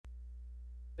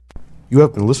You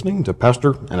have been listening to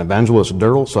Pastor and Evangelist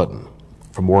Daryl Sutton.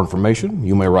 For more information,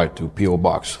 you may write to P.O.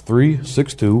 Box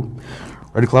 362,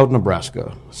 Red Cloud,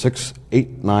 Nebraska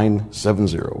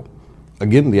 68970.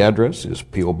 Again, the address is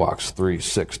P.O. Box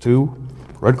 362,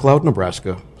 Red Cloud,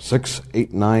 Nebraska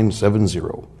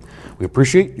 68970. We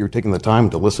appreciate your taking the time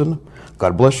to listen.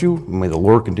 God bless you, and may the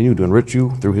Lord continue to enrich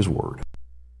you through His Word.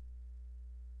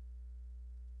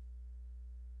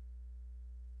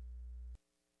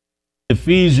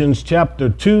 Ephesians chapter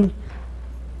 2.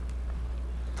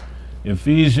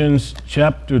 Ephesians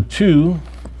chapter 2.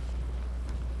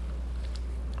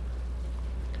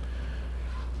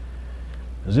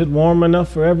 Is it warm enough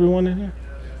for everyone in here?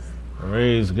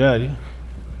 Praise God.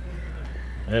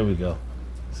 There we go.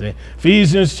 See,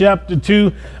 Ephesians chapter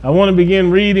 2. I want to begin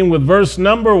reading with verse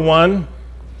number 1.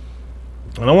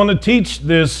 And I want to teach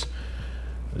this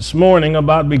morning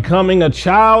about becoming a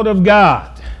child of God.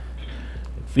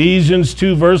 Ephesians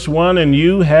 2 verse 1, and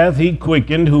you hath he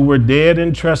quickened who were dead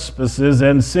in trespasses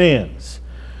and sins,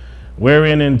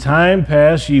 wherein in time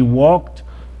past ye walked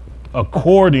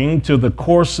according to the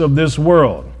course of this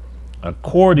world,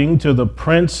 according to the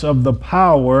prince of the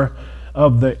power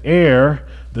of the air,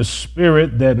 the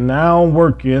spirit that now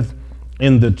worketh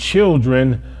in the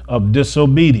children of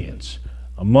disobedience,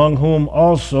 among whom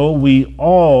also we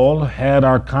all had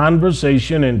our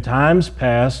conversation in times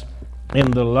past, in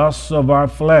the lusts of our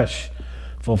flesh,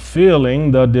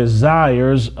 fulfilling the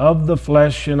desires of the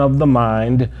flesh and of the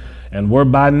mind, and were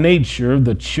by nature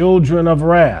the children of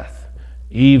wrath,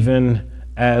 even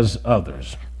as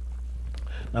others.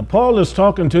 Now, Paul is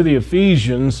talking to the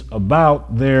Ephesians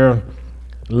about their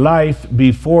life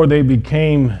before they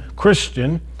became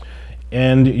Christian,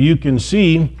 and you can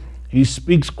see he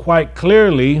speaks quite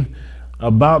clearly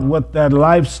about what that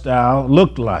lifestyle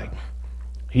looked like.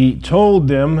 He told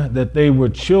them that they were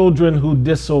children who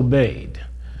disobeyed.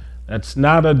 That's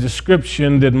not a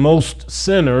description that most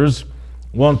sinners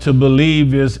want to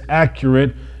believe is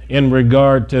accurate in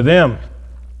regard to them.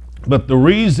 But the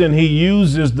reason he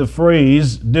uses the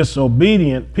phrase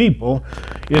disobedient people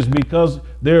is because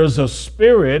there's a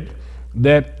spirit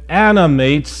that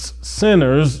animates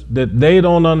sinners that they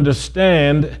don't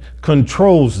understand,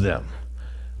 controls them.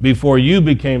 Before you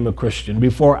became a Christian,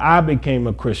 before I became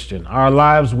a Christian, our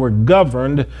lives were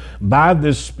governed by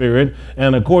this spirit.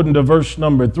 And according to verse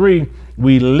number 3,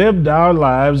 we lived our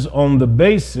lives on the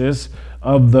basis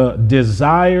of the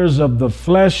desires of the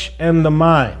flesh and the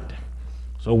mind.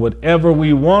 So whatever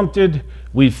we wanted,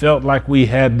 we felt like we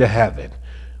had to have it.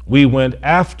 We went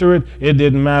after it. It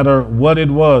didn't matter what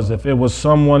it was. If it was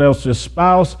someone else's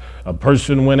spouse, a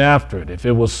person went after it. If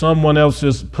it was someone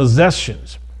else's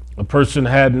possessions, a person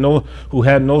who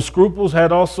had no scruples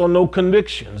had also no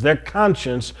convictions. Their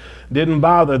conscience didn't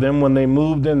bother them when they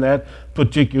moved in that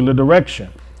particular direction.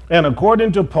 And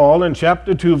according to Paul in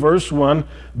chapter 2, verse 1,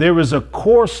 there is a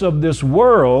course of this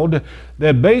world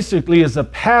that basically is a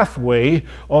pathway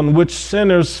on which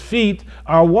sinners' feet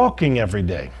are walking every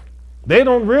day. They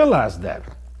don't realize that.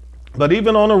 But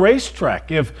even on a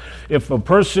racetrack, if a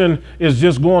person is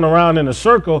just going around in a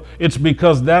circle, it's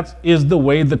because that is the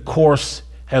way the course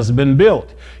has been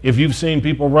built. If you've seen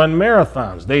people run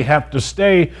marathons, they have to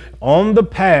stay on the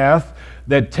path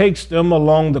that takes them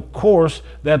along the course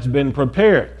that's been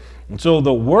prepared. And so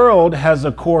the world has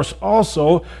a course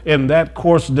also, and that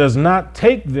course does not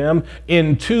take them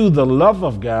into the love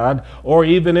of God or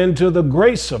even into the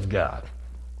grace of God.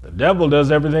 The devil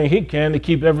does everything he can to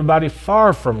keep everybody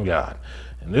far from God.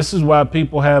 And this is why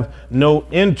people have no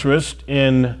interest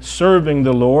in serving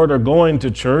the Lord or going to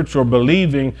church or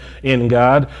believing in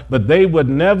God, but they would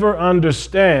never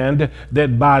understand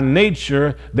that by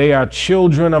nature they are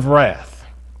children of wrath.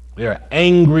 They are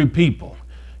angry people.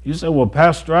 You say, well,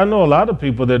 Pastor, I know a lot of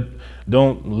people that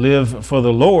don't live for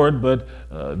the Lord, but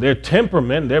their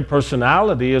temperament, their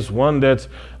personality is one that's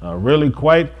really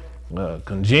quite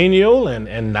congenial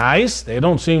and nice. They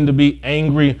don't seem to be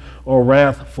angry or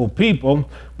wrathful people.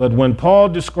 But when Paul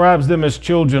describes them as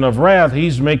children of wrath,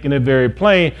 he's making it very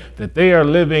plain that they are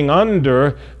living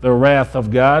under the wrath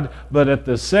of God, but at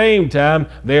the same time,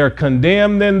 they are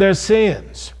condemned in their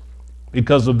sins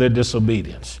because of their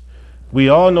disobedience. We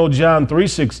all know John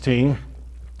 3:16,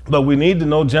 but we need to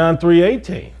know John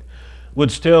 3:18,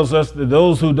 which tells us that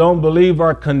those who don't believe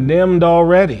are condemned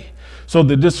already. So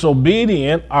the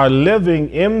disobedient are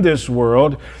living in this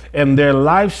world, and their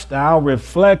lifestyle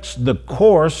reflects the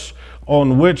course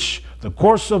on which the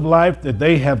course of life that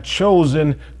they have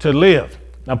chosen to live.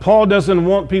 Now, Paul doesn't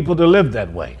want people to live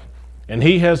that way. And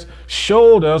he has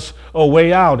showed us a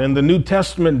way out. And the New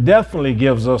Testament definitely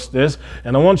gives us this.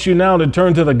 And I want you now to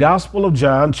turn to the Gospel of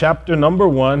John, chapter number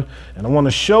 1. And I want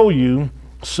to show you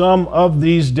some of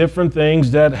these different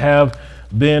things that have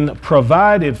been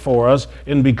provided for us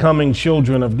in becoming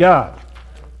children of God.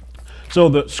 So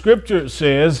the scripture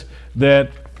says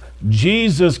that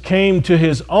Jesus came to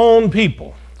his own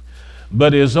people,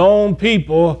 but his own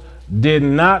people did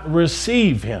not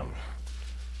receive him.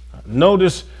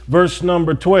 Notice verse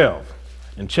number 12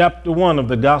 in chapter 1 of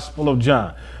the Gospel of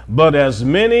John. But as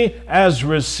many as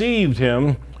received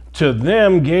him, to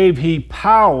them gave he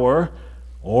power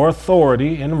or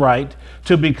authority and right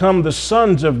to become the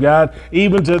sons of God,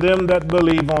 even to them that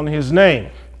believe on his name.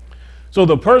 So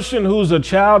the person who's a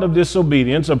child of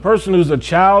disobedience, a person who's a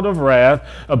child of wrath,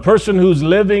 a person who's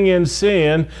living in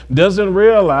sin doesn't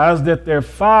realize that their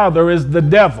father is the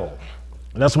devil.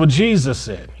 And that's what Jesus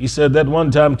said. He said that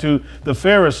one time to the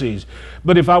Pharisees.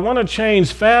 But if I want to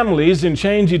change families and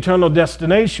change eternal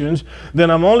destinations,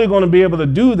 then I'm only going to be able to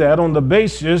do that on the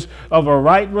basis of a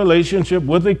right relationship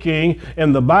with the King.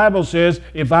 And the Bible says,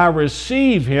 if I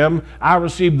receive him, I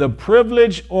receive the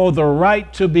privilege or the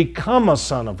right to become a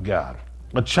son of God,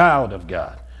 a child of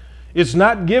God. It's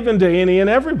not given to any and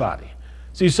everybody.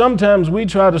 See, sometimes we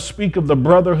try to speak of the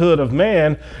brotherhood of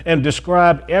man and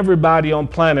describe everybody on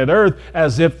planet Earth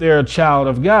as if they're a child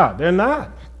of God. They're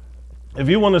not. If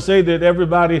you want to say that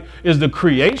everybody is the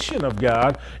creation of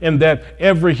God and that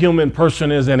every human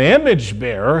person is an image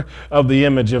bearer of the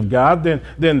image of God,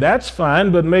 then that's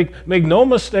fine, but make no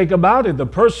mistake about it. The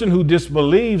person who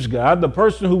disbelieves God, the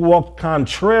person who walks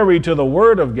contrary to the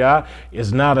word of God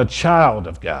is not a child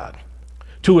of God.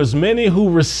 To as many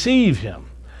who receive him,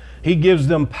 he gives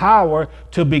them power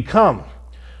to become.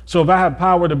 So if I have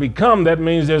power to become, that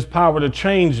means there's power to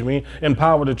change me and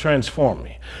power to transform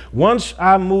me. Once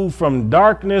I move from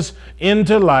darkness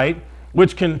into light,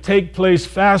 which can take place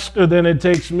faster than it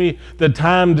takes me the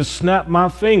time to snap my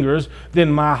fingers,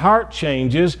 then my heart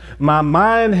changes. My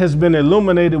mind has been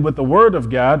illuminated with the word of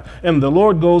God, and the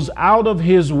Lord goes out of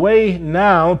his way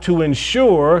now to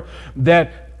ensure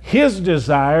that his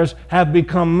desires have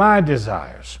become my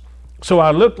desires. So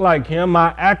I look like him,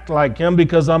 I act like him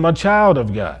because I'm a child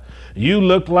of God. You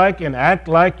look like and act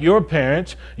like your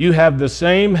parents. You have the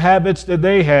same habits that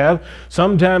they have.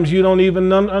 Sometimes you don't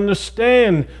even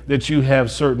understand that you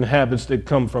have certain habits that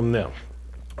come from them.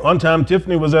 One time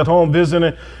Tiffany was at home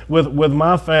visiting with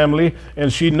my family,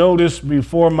 and she noticed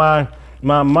before my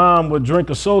mom would drink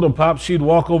a soda pop, she'd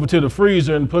walk over to the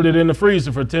freezer and put it in the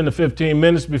freezer for 10 to 15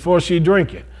 minutes before she'd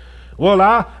drink it. Well,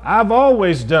 I've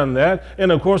always done that.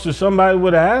 And of course, if somebody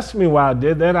would have asked me why I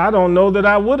did that, I don't know that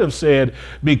I would have said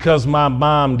because my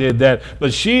mom did that.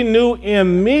 But she knew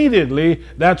immediately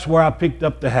that's where I picked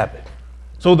up the habit.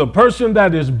 So the person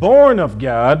that is born of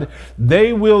God,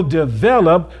 they will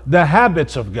develop the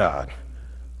habits of God.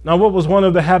 Now, what was one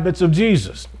of the habits of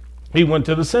Jesus? He went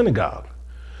to the synagogue.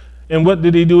 And what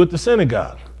did he do at the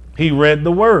synagogue? He read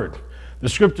the word. The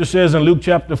scripture says in Luke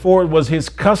chapter 4, it was his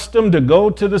custom to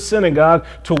go to the synagogue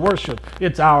to worship.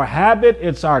 It's our habit,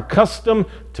 it's our custom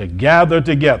to gather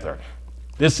together.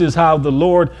 This is how the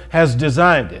Lord has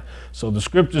designed it. So the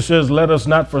scripture says, let us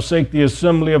not forsake the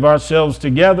assembly of ourselves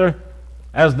together,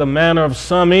 as the manner of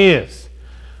some is.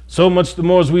 So much the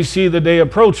more as we see the day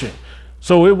approaching.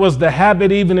 So it was the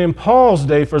habit even in Paul's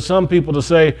day for some people to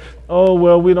say, oh,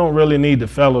 well, we don't really need the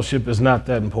fellowship. It's not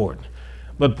that important.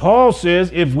 But Paul says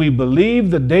if we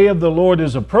believe the day of the Lord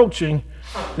is approaching,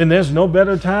 then there's no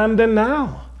better time than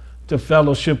now to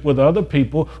fellowship with other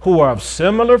people who are of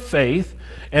similar faith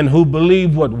and who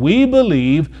believe what we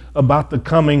believe about the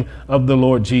coming of the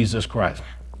Lord Jesus Christ.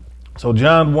 So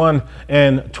John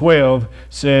 1:12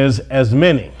 says, as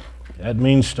many. That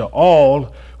means to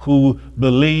all who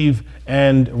believe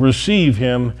and receive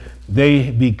him, they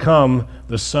become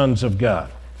the sons of God.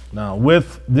 Now,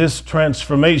 with this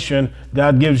transformation,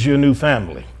 God gives you a new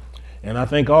family. And I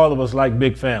think all of us like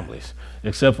big families,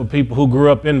 except for people who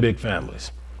grew up in big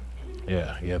families.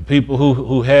 Yeah. People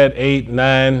who had 8,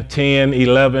 9, 10,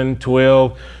 11,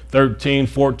 12, 13,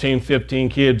 14, 15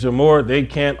 kids or more, they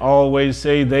can't always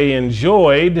say they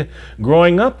enjoyed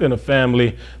growing up in a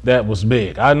family that was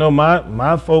big. I know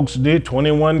my folks did,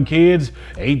 21 kids,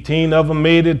 18 of them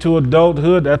made it to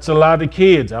adulthood. That's a lot of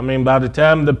kids. I mean, by the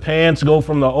time the pants go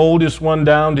from the oldest one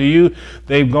down to you,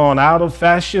 they've gone out of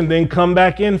fashion, then come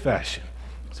back in fashion.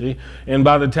 See? And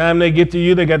by the time they get to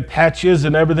you, they got patches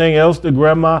and everything else that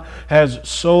grandma has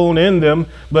sewn in them.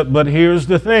 But here's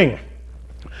the thing.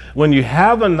 When you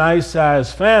have a nice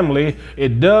sized family,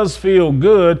 it does feel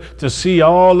good to see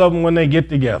all of them when they get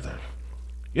together.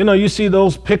 You know, you see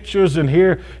those pictures, and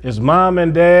here is mom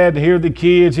and dad, here the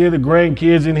kids, here the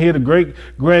grandkids, and here the great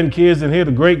grandkids, and here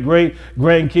the great great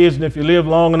grandkids. And if you live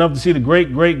long enough to see the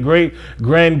great great great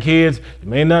grandkids, you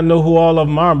may not know who all of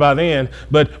them are by then,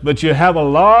 but you have a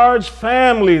large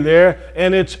family there,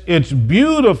 and it's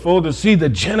beautiful to see the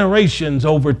generations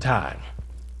over time.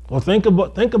 Well, think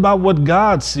about what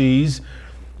God sees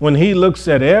when he looks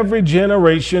at every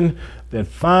generation that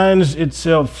finds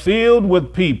itself filled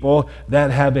with people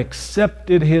that have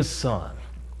accepted his son.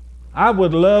 I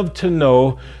would love to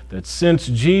know that since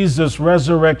Jesus'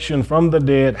 resurrection from the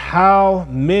dead, how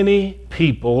many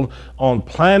people on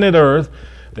planet Earth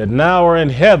that now are in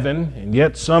heaven, and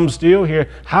yet some still here,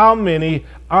 how many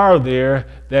are there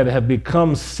that have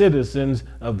become citizens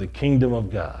of the kingdom of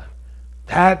God?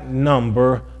 That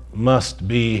number must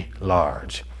be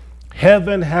large.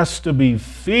 Heaven has to be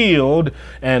filled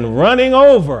and running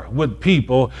over with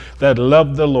people that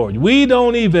love the Lord. We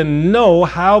don't even know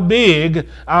how big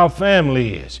our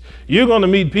family is. You're going to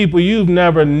meet people you've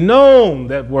never known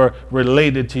that were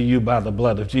related to you by the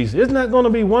blood of Jesus. Isn't that going to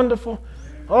be wonderful?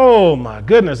 Oh my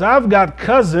goodness. I've got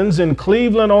cousins in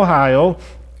Cleveland, Ohio,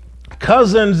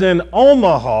 cousins in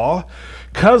Omaha,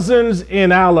 cousins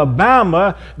in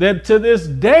Alabama that to this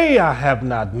day I have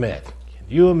not met. Can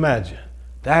you imagine?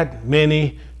 That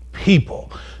many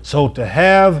people. So to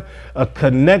have a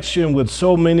connection with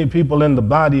so many people in the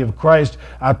body of Christ,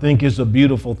 I think is a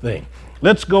beautiful thing.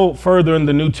 Let's go further in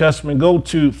the New Testament. Go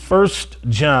to 1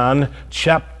 John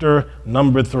chapter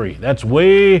number 3. That's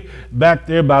way back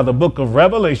there by the book of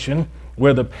Revelation,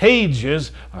 where the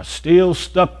pages are still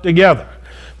stuck together.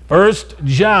 1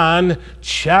 John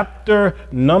chapter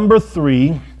number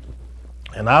 3,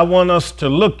 and I want us to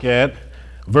look at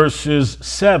verses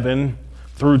 7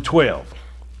 through 12.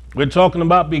 We're talking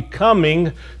about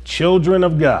becoming children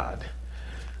of God.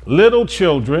 Little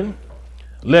children,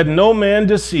 let no man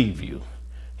deceive you.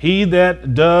 He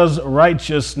that does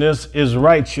righteousness is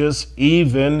righteous,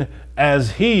 even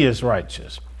as he is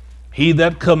righteous. He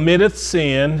that committeth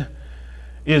sin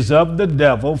is of the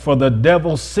devil, for the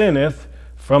devil sinneth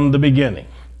from the beginning.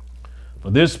 For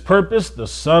this purpose the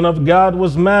Son of God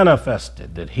was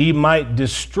manifested, that he might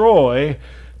destroy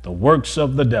the works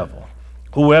of the devil.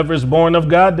 Whoever is born of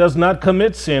God does not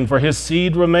commit sin, for his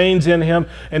seed remains in him,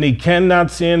 and he cannot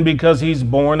sin because he's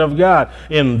born of God.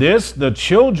 In this, the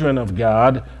children of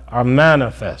God are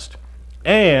manifest,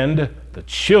 and the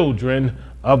children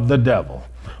of the devil.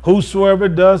 Whosoever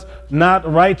does not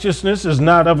righteousness is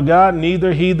not of God,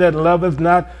 neither he that loveth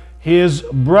not his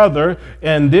brother.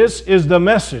 And this is the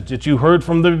message that you heard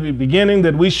from the beginning,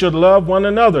 that we should love one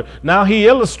another. Now he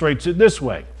illustrates it this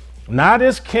way. Not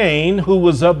as Cain, who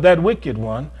was of that wicked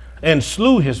one and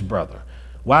slew his brother.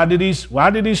 Why did he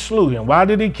slew him? Why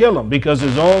did he kill him? Because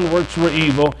his own works were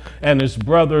evil and his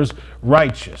brother's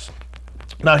righteous.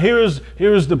 Now here's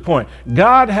the point.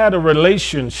 God had a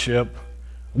relationship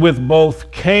with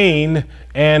both Cain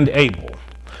and Abel.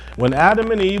 When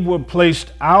Adam and Eve were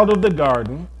placed out of the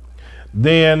garden,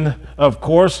 then of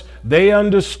course they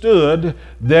understood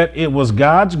that it was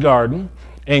God's garden,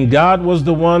 and God was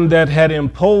the one that had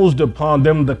imposed upon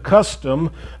them the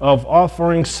custom of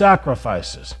offering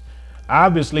sacrifices.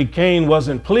 Obviously, Cain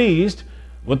wasn't pleased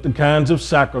with the kinds of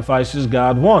sacrifices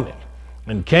God wanted.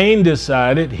 And Cain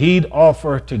decided he'd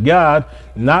offer to God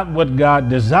not what God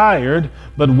desired,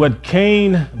 but what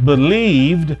Cain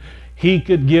believed he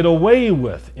could get away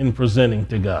with in presenting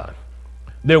to God.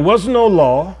 There was no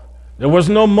law. There was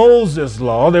no Moses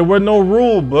law. There were no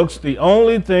rule books. The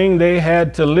only thing they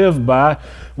had to live by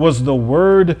was the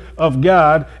word of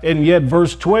God. And yet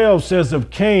verse 12 says of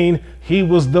Cain, he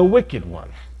was the wicked one.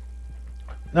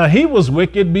 Now he was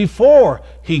wicked before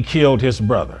he killed his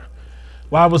brother.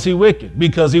 Why was he wicked?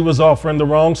 Because he was offering the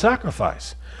wrong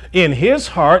sacrifice. In his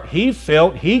heart, he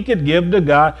felt he could give to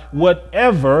God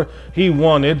whatever he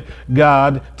wanted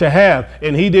God to have.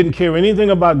 And he didn't care anything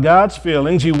about God's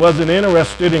feelings. He wasn't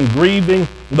interested in grieving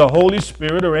the Holy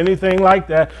Spirit or anything like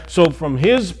that. So from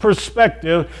his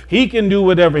perspective, he can do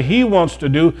whatever he wants to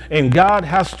do, and God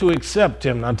has to accept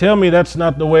him. Now tell me that's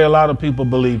not the way a lot of people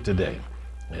believe today.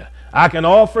 I can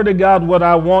offer to God what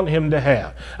I want him to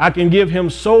have. I can give him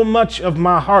so much of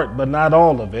my heart, but not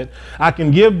all of it. I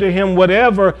can give to him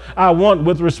whatever I want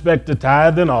with respect to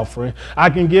tithe and offering. I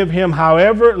can give him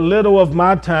however little of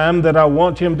my time that I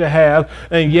want him to have,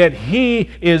 and yet he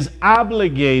is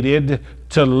obligated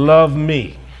to love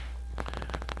me.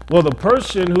 Well, the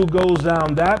person who goes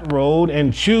down that road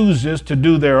and chooses to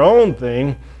do their own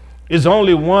thing is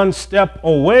only one step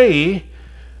away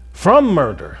from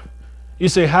murder. You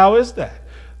say, how is that?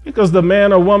 Because the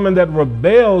man or woman that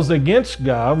rebels against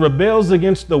God, rebels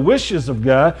against the wishes of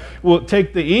God, will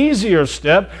take the easier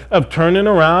step of turning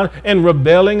around and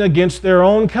rebelling against their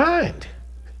own kind.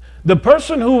 The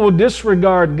person who will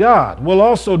disregard God will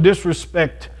also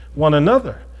disrespect one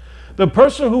another. The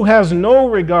person who has no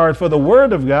regard for the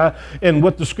Word of God and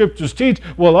what the Scriptures teach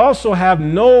will also have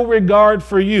no regard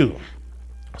for you.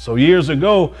 So years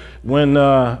ago, when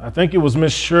I think it was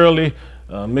Miss Shirley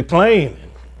MacLaine,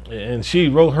 and she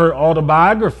wrote her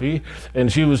autobiography, and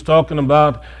she was talking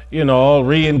about, all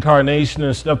reincarnation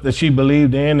and stuff that she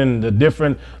believed in and the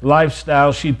different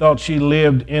lifestyles she thought she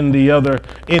lived in the other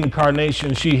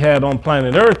incarnation she had on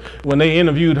planet Earth. When they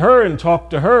interviewed her and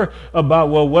talked to her about,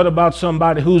 well, what about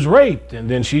somebody who's raped? And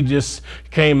then she just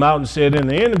came out and said in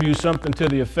the interview something to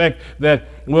the effect that,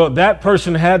 well, that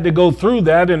person had to go through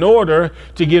that in order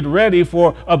to get ready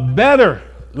for a better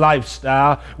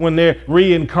lifestyle when they're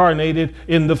reincarnated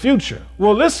in the future.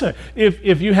 Well, listen,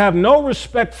 if you have no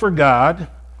respect for God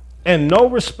and no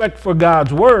respect for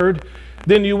God's word,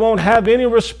 then you won't have any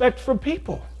respect for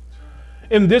people.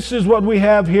 And this is what we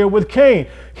have here with Cain.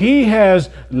 He has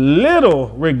little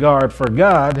regard for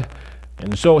God,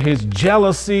 and so his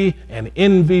jealousy and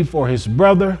envy for his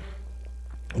brother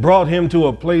brought him to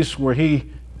a place where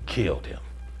he killed him.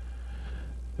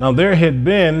 Now, there had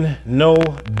been no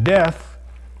death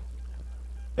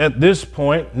at this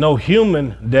point, no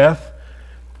human death,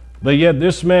 but yet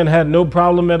this man had no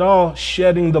problem at all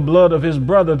shedding the blood of his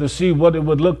brother to see what it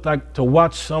would look like to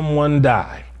watch someone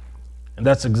die. And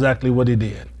that's exactly what he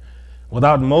did.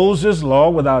 Without Moses' law,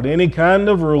 without any kind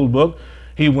of rule book,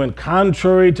 he went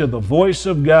contrary to the voice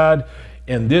of God,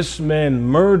 and this man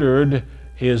murdered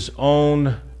his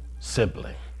own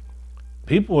sibling.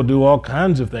 People will do all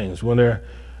kinds of things when they're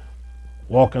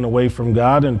walking away from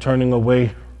God and turning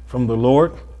away from the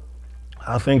Lord.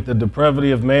 I think the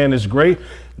depravity of man is great.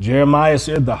 Jeremiah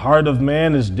said, the heart of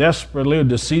man is desperately or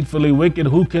deceitfully wicked.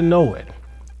 Who can know it?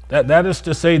 That is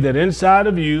to say that inside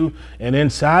of you and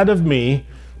inside of me,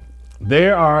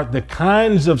 there are the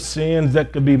kinds of sins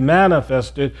that could be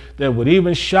manifested that would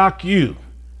even shock you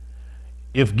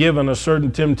if given a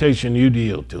certain temptation, you'd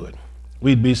yield to it.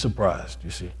 We'd be surprised, you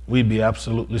see. We'd be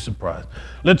absolutely surprised.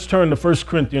 Let's turn to 1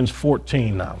 Corinthians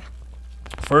 14 now.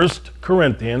 1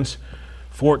 Corinthians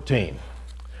 14.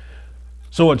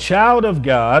 So a child of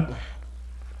God,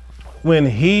 when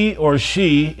he or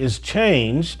she is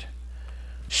changed,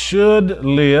 should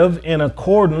live in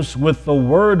accordance with the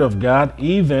word of God,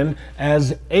 even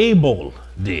as Abel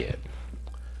did.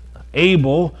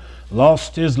 Abel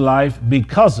lost his life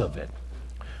because of it.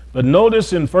 But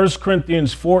notice in 1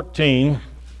 Corinthians 14,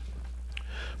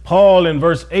 Paul in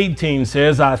verse 18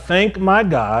 says, I thank my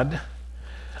God,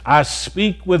 I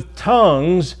speak with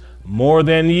tongues more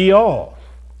than ye all.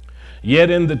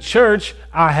 Yet in the church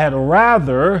I had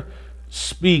rather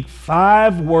speak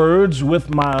 5 words with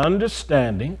my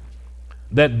understanding,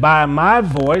 that by my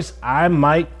voice I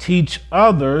might teach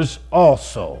others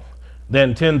also,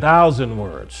 than 10,000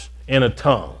 words in a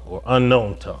tongue or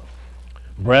unknown tongue.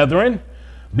 Brethren,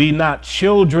 be not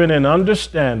children in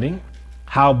understanding,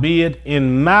 howbeit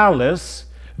in malice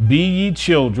be ye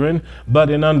children, but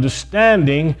in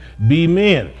understanding be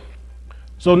men.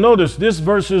 So notice this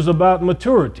verse is about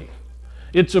maturity.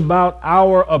 It's about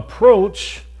our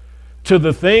approach to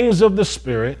the things of the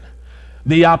Spirit,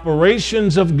 the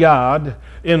operations of God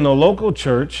in the local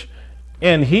church,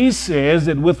 and he says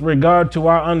that with regard to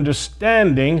our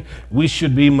understanding, we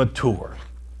should be mature.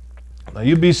 Now,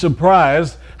 you'd be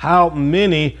surprised how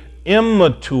many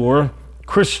immature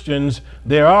Christians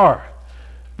there are.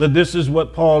 But this is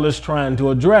what Paul is trying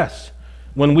to address.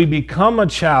 When we become a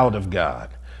child of God,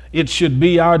 it should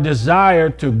be our desire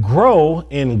to grow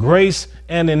in grace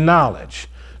and in knowledge,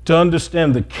 to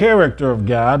understand the character of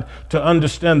God, to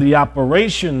understand the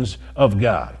operations of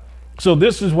God. So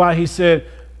this is why he said,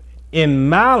 in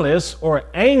malice or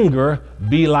anger,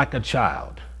 be like a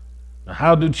child. Now,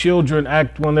 how do children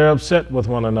act when they're upset with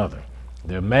one another?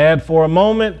 They're mad for a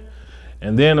moment,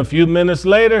 and then a few minutes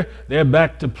later, they're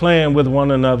back to playing with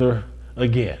one another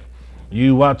again.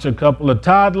 You watch a couple of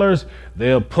toddlers,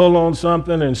 they'll pull on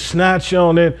something and snatch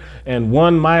on it, and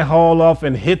one might haul off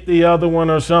and hit the other one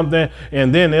or something,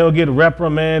 and then they'll get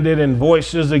reprimanded, and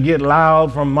voices will get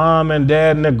loud from mom and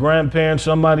dad and the grandparents.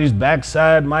 Somebody's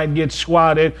backside might get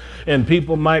swatted, and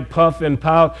people might puff and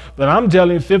pout. But I'm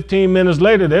telling you, 15 minutes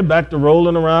later, they're back to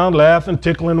rolling around, laughing,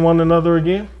 tickling one another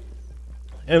again.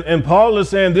 And Paul is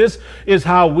saying this is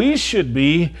how we should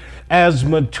be as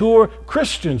mature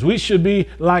Christians. We should be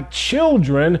like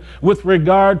children with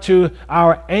regard to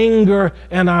our anger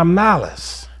and our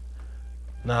malice.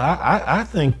 Now, I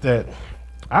think that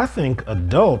I think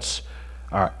adults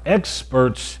are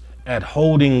experts at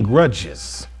holding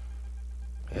grudges.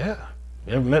 Yeah.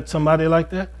 You ever met somebody like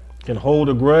that? Can hold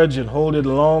a grudge and hold it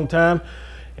a long time.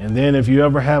 And then if you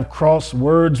ever have cross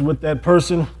words with that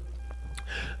person,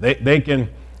 they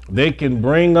can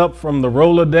bring up from the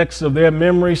Rolodex of their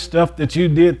memory stuff that you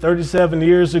did 37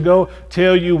 years ago,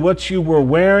 tell you what you were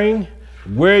wearing,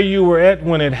 where you were at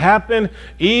when it happened,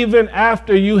 even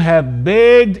after you have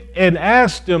begged and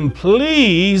asked them,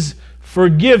 please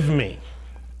forgive me.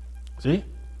 See?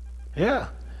 Yeah.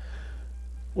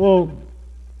 Well,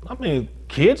 I mean,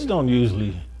 kids don't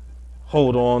usually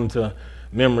hold on to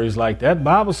memories like that.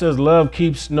 Bible says love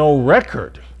keeps no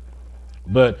record.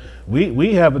 But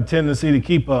we have a tendency to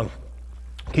keep a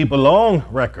long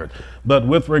record. But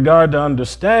with regard to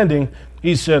understanding,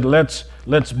 he said, let's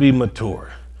be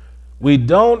mature. We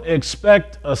don't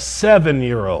expect a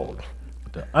 7-year-old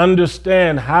to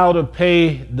understand how to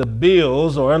pay the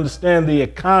bills or understand the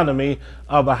economy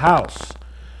of a house.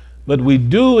 But we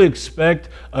do expect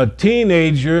a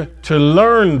teenager to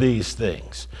learn these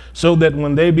things so that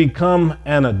when they become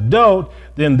an adult,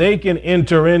 then they can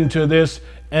enter into this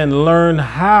and learn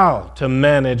how to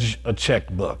manage a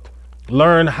checkbook,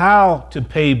 learn how to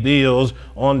pay bills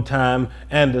on time,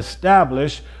 and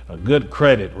establish a good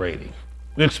credit rating.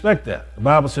 We expect that. The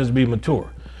Bible says be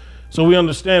mature. So we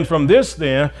understand from this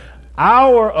then,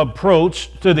 our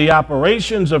approach to the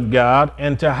operations of God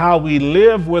and to how we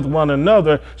live with one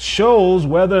another shows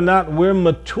whether or not we're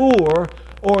mature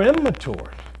or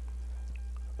immature.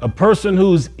 A person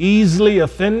who's easily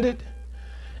offended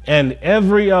and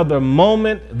every other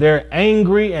moment they're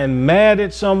angry and mad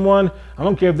at someone, I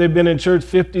don't care if they've been in church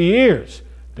 50 years,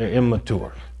 they're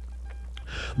immature.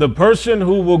 The person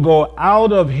who will go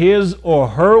out of his or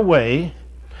her way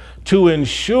to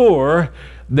ensure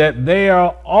that they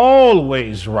are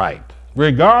always right,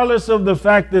 regardless of the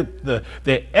fact that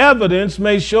the evidence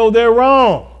may show they're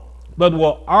wrong, but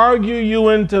will argue you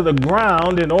into the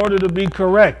ground in order to be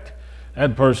correct.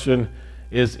 That person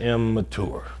is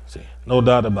immature. See, no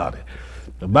doubt about it.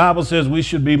 The Bible says we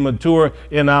should be mature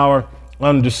in our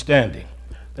understanding.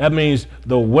 That means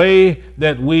the way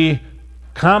that we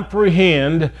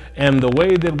comprehend and the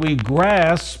way that we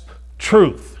grasp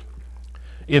truth.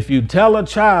 If you tell a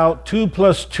child 2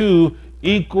 + 2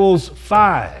 =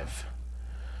 5,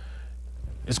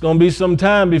 it's going to be some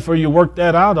time before you work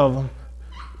that out of them.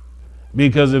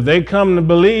 Because if they come to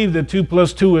believe that 2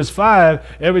 + 2 is 5,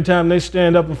 every time they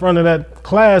stand up in front of that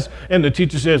class and the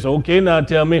teacher says, okay, now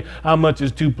tell me how much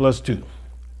is 2 + 2?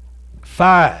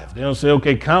 5. They don't say,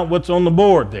 okay, count what's on the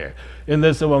board there. And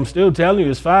they say, well, I'm still telling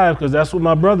you it's 5 because that's what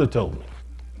my brother told me.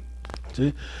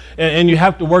 See? And you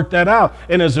have to work that out.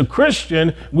 And as a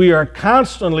Christian, we are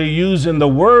constantly using the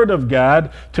Word of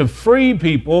God to free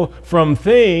people from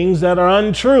things that are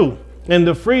untrue and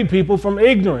to free people from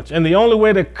ignorance. And the only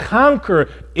way to conquer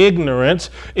ignorance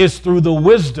is through the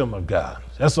wisdom of God.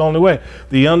 That's the only way.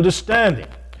 The understanding.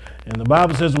 And the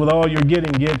Bible says, with all you're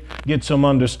getting, get some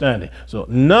understanding. So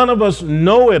none of us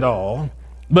know it all,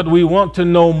 but we want to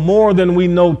know more than we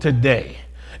know today.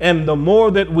 And the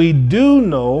more that we do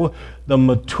know, the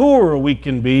maturer we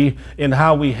can be in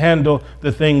how we handle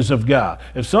the things of God.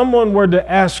 If someone were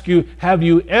to ask you, have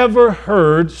you ever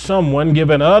heard someone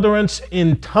give an utterance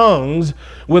in tongues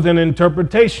with an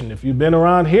interpretation? If you've been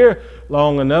around here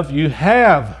long enough, you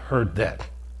have heard that.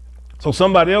 So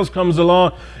somebody else comes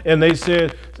along and they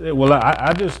said, well,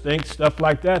 I just think stuff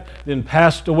like that then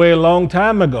passed away a long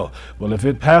time ago. Well, if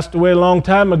it passed away a long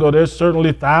time ago, there's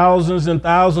certainly thousands and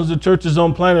thousands of churches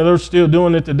on planet Earth still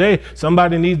doing it today.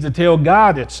 Somebody needs to tell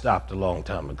God it stopped a long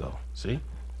time ago. See?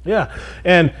 Yeah.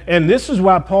 And this is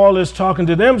why Paul is talking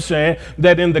to them, saying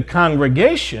that in the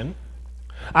congregation,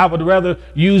 I would rather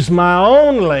use my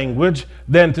own language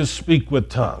than to speak with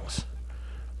tongues.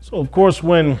 So, of course,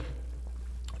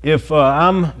 if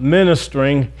I'm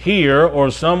ministering here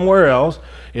or somewhere else,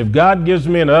 if God gives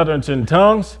me an utterance in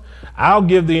tongues, I'll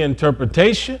give the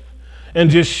interpretation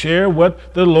and just share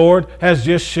what the Lord has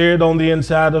just shared on the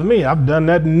inside of me. I've done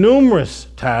that numerous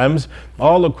times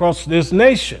all across this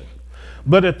nation.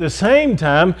 But at the same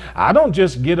time, I don't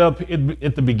just get up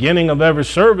at the beginning of every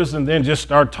service and then just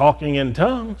start talking in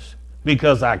tongues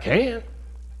because I can.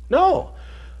 No.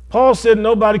 Paul said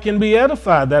nobody can be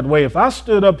edified that way. If I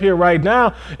stood up here right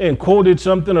now and quoted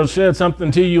something or said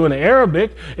something to you in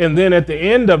Arabic, and then at the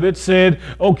end of it said,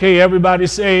 okay, everybody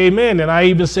say amen, and I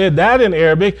even said that in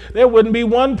Arabic, there wouldn't be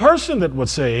one person that would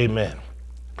say amen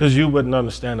because you wouldn't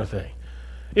understand a thing.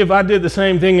 If I did the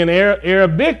same thing in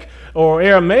Arabic or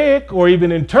Aramaic or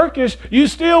even in Turkish, you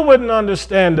still wouldn't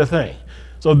understand a thing.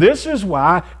 So this is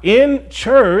why in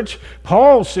church,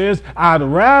 Paul says, I'd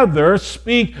rather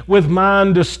speak with my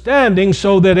understanding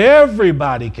so that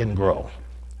everybody can grow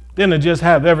than to just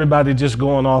have everybody just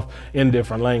going off in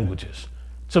different languages.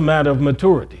 It's a matter of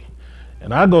maturity.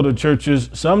 And I go to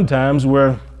churches sometimes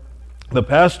where the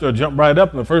pastor will jump right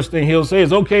up and the first thing he'll say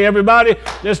is, okay, everybody,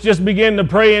 let's just begin to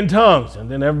pray in tongues.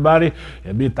 And then everybody,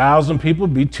 it'd be 1,000 people,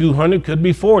 be 200, could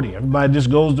be 40. Everybody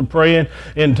just goes to praying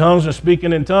in tongues or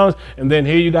speaking in tongues. And then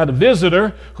here you got a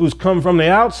visitor who's come from the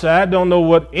outside, don't know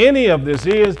what any of this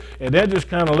is. And they're just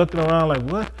kind of looking around like,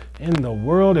 what in the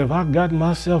world have I gotten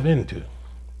myself into?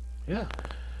 Yeah.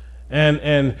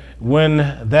 And when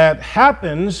that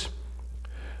happens,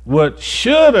 what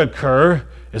should occur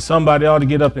is somebody ought to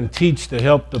get up and teach to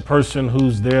help the person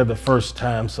who's there the first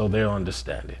time so they'll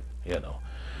understand it.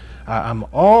 I'm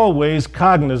always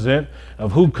cognizant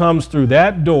of who comes through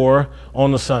that door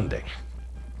on a Sunday.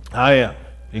 I am.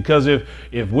 Because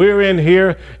if we're in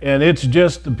here and it's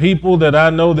just the people that I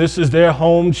know this is their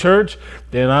home church,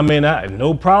 then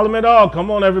no problem at all. Come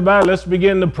on, everybody, let's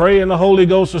begin to pray in the Holy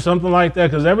Ghost or something like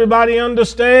that, because everybody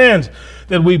understands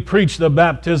that we preach the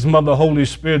baptism of the Holy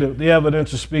Spirit, the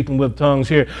evidence of speaking with tongues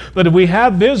here. But if we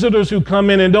have visitors who come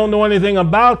in and don't know anything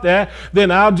about that,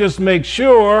 then I'll just make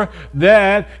sure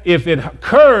that if it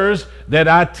occurs, that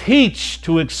I teach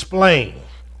to explain,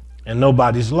 and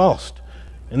nobody's lost.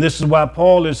 And this is why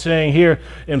Paul is saying here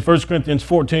in 1 Corinthians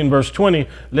 14, verse 20,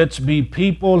 let's be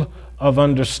people of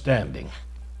understanding.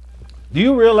 Do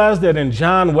you realize that in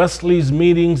John Wesley's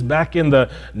meetings back in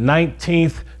the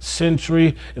 19th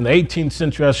century, in the 18th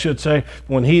century, I should say,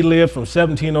 when he lived from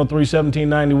 1703,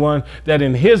 1791, that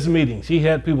in his meetings, he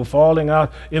had people falling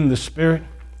out in the spirit.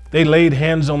 They laid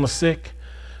hands on the sick.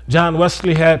 John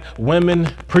Wesley had women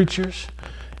preachers.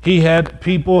 He had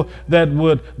people that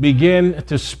would begin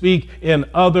to speak in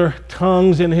other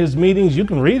tongues in his meetings. You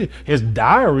can read his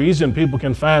diaries and people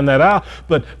can find that out.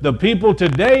 But the people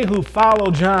today who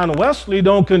follow John Wesley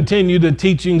don't continue the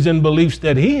teachings and beliefs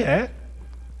that he had.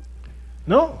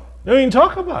 No, they don't even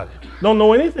talk about it. Don't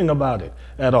know anything about it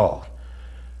at all.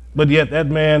 But yet that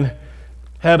man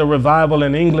had a revival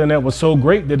in England that was so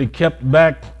great that it kept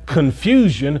back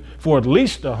confusion for at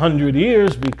least 100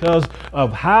 years because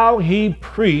of how he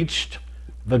preached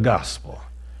the gospel.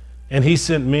 And he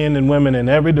sent men and women in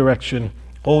every direction,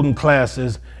 holding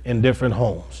classes in different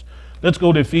homes. Let's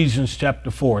go to Ephesians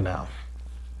chapter 4 now.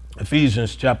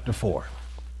 Ephesians chapter 4.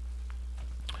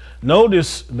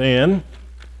 Notice then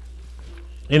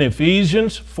in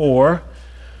Ephesians 4,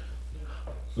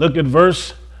 look at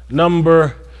verse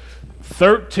number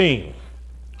 13.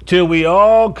 Till we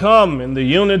all come in the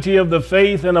unity of the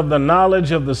faith and of the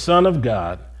knowledge of the Son of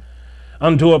God,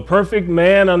 unto a perfect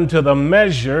man, unto the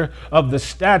measure of the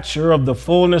stature of the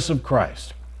fullness of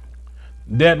Christ,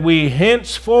 that we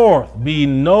henceforth be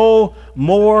no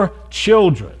more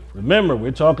children. Remember,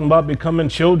 we're talking about becoming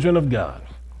children of God.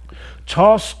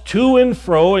 Tossed to and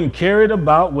fro and carried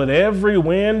about with every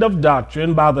wind of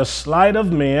doctrine by the sleight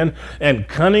of men and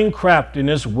cunning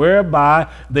craftiness, whereby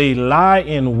they lie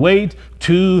in wait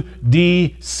to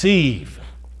deceive.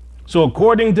 So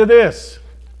according to this,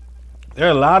 there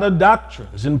are a lot of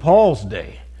doctrines in Paul's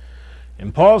day.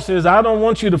 And Paul says, I don't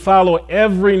want you to follow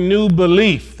every new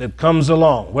belief that comes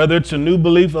along, whether it's a new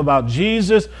belief about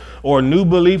Jesus or a new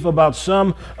belief about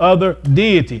some other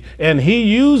deity. And he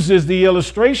uses the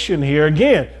illustration here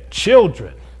again,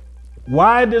 children.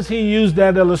 Why does he use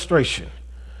that illustration?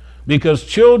 Because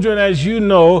children, as you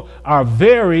know, are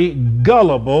very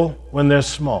gullible when they're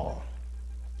small,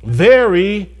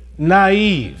 very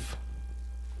naive.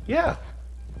 Yeah.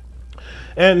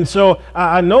 And so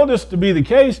I know this to be the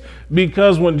case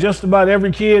because when just about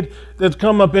every kid that's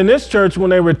come up in this church, when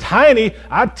they were tiny,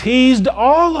 I teased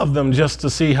all of them just to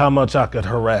see how much I could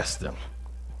harass them.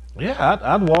 Yeah,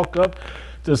 I'd walk up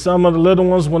to some of the little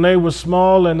ones when they were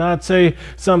small and I'd say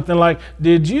something like,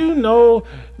 did you know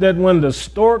that when the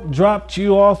stork dropped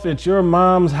you off at your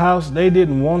mom's house, they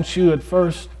didn't want you at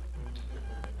first?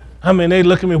 I mean, they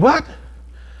look at me, what?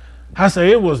 I said,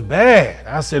 it was bad.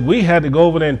 I said, we had to go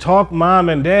over there and talk mom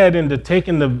and dad into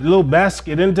taking the little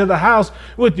basket into the house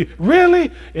with you. Really?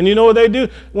 And you know what they do?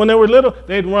 When they were little,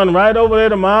 they'd run right over there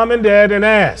to mom and dad and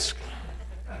ask.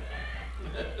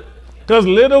 Because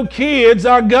little kids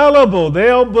are gullible.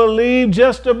 They'll believe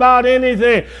just about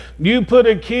anything. You put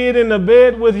a kid in the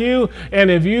bed with you, and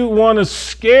if you want to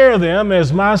scare them,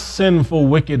 as my sinful,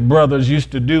 wicked brothers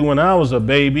used to do when I was a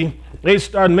baby, they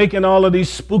started making all of these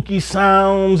spooky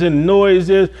sounds and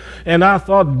noises, and I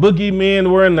thought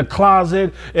boogeymen were in the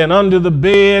closet and under the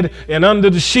bed and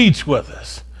under the sheets with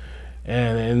us.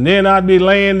 And then I'd be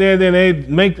laying there, then they'd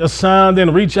make a sound,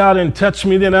 then reach out and touch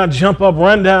me, then I'd jump up,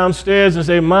 run downstairs and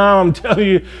say, Mom, I'm telling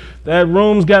you, that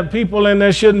room's got people in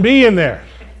there shouldn't be in there.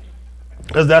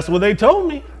 Because that's what they told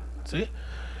me. See?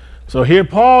 So here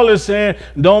Paul is saying,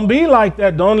 don't be like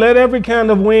that. Don't let every kind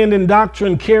of wind and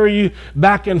doctrine carry you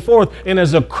back and forth. And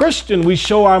as a Christian, we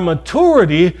show our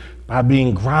maturity by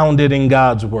being grounded in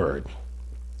God's word.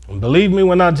 And believe me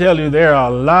when I tell you, there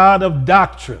are a lot of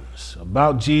doctrines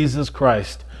about Jesus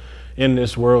Christ in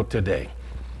this world today.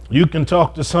 You can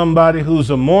talk to somebody who's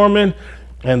a Mormon,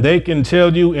 and they can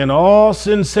tell you in all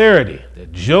sincerity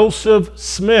that Joseph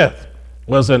Smith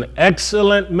was an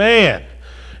excellent man.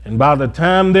 And by the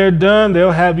time they're done,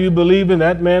 they'll have you believing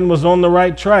that man was on the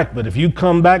right track. But if you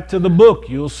come back to the book,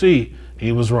 you'll see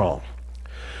he was wrong.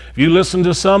 If you listen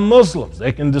to some Muslims,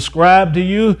 they can describe to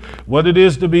you what it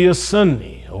is to be a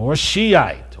Sunni or a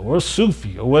Shiite or a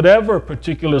Sufi or whatever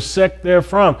particular sect they're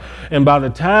from. And by the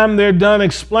time they're done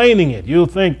explaining it, you'll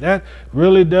think that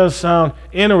really does sound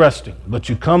interesting. But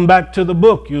you come back to the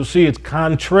book, you'll see it's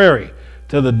contrary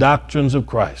to the doctrines of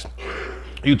Christ.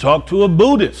 You talk to a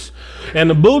Buddhist, and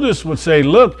the Buddhist would say,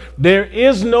 look, there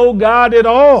is no God at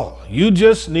all. You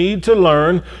just need to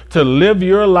learn to live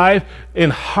your life in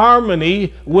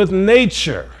harmony with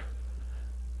nature.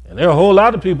 And there are a whole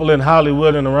lot of people in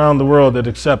Hollywood and around the world that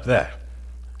accept that.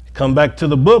 Come back to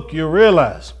the book, you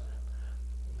realize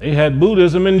they had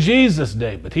Buddhism in Jesus'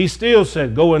 day, but he still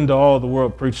said, go into all the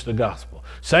world, preach the gospel.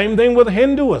 Same thing with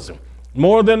Hinduism.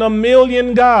 More than 1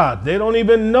 million gods. They don't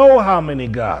even know how many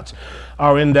gods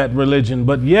are in that religion,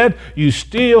 but yet you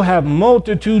still have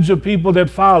multitudes of people that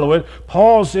follow it.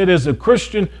 Paul said, as a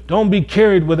Christian, don't be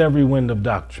carried with every wind of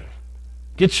doctrine.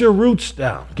 Get your roots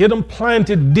down. Get them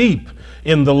planted deep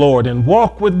in the Lord and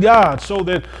walk with God so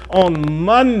that on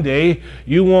Monday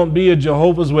you won't be a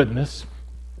Jehovah's Witness.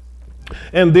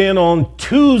 And then on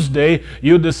Tuesday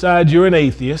you'll decide you're an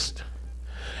atheist.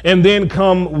 And then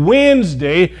come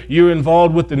Wednesday, you're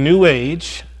involved with the New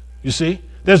Age. You see,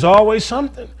 there's always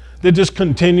something that just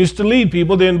continues to lead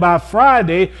people. Then by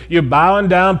Friday, you're bowing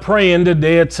down, praying to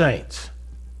dead saints.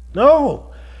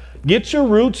 No, get your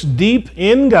roots deep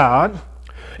in God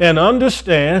and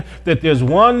understand that there's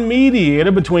one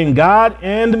mediator between God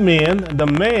and men, the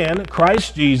man,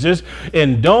 Christ Jesus,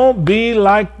 and don't be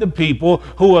like the people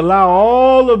who allow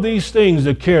all of these things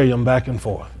to carry them back and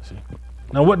forth.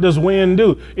 Now, what does wind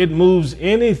do? It moves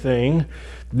anything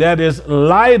that is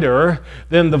lighter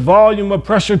than the volume of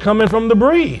pressure coming from the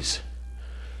breeze.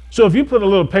 So if you put a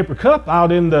little paper cup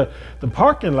out in the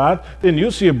parking lot, then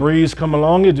you'll see a breeze come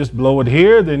along. You just blow it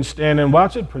here, then stand and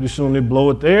watch it. Pretty soon they blow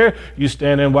it there. You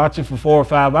stand and watch it for 4 or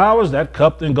 5 hours. That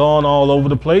cup then gone all over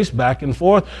the place, back and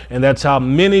forth. And that's how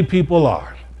many people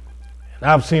are.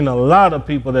 And I've seen a lot of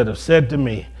people that have said to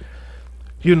me,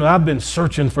 you know, I've been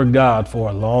searching for God for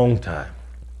a long time.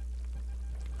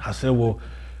 I said, well,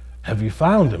 have you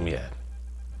found him yet?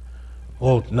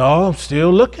 Well, no, I'm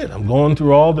still looking. I'm going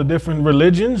through all the different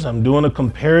religions. I'm doing a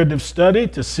comparative study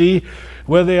to see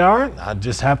where they are. I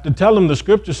just have to tell them the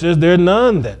scripture says there are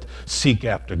none that seek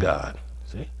after God.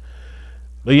 See?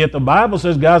 But yet the Bible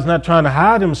says God's not trying to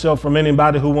hide himself from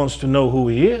anybody who wants to know who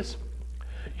he is.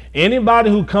 Anybody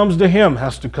who comes to him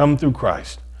has to come through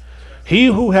Christ. He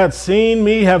who hath seen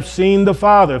me have seen the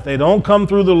Father. If they don't come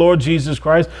through the Lord Jesus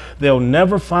Christ, they'll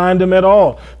never find him at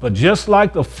all. But just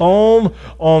like the foam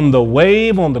on the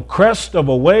wave, on the crest of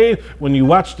a wave, when you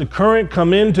watch the current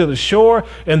come into the shore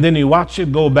and then you watch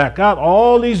it go back out,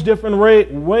 all these different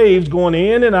waves going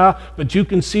in and out, but you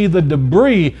can see the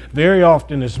debris very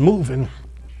often is moving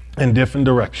in different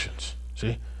directions.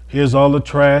 See? Here's all the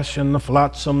trash and the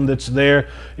flotsam that's there.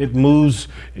 It moves,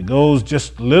 it goes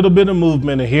just a little bit of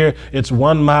movement. And here it's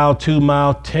 1 mile, 2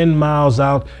 miles, 10 miles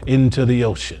out into the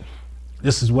ocean.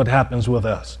 This is what happens with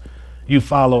us. You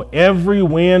follow every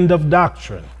wind of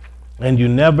doctrine and you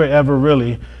never ever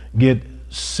really get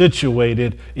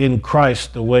situated in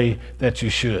Christ the way that you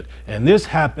should. And this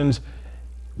happens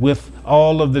with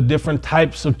all of the different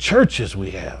types of churches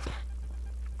we have.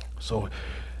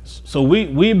 So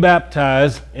we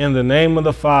baptize in the name of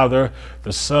the Father,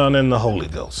 the Son, and the Holy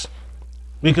Ghost.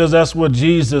 Because that's what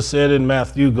Jesus said in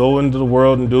Matthew, go into the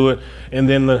world and do it. And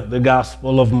then the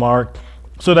Gospel of Mark.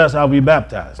 So that's how we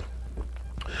baptize.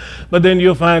 But then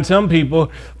you'll find some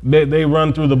people, they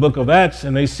run through the book of Acts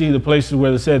and they see the places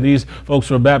where they said these folks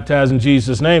were baptized in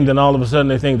Jesus' name. Then all of a sudden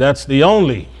they think that's the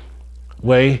only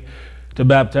way to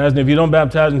baptize. And if you don't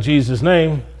baptize in Jesus'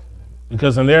 name,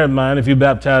 because in their mind, if you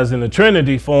baptize in the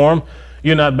Trinity form,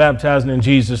 you're not baptizing in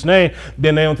Jesus' name,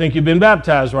 then they don't think you've been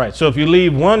baptized right. So if you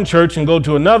leave one church and go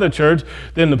to another church,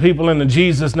 then the people in the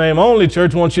Jesus name only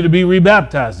church want you to be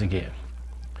rebaptized again.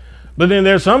 But then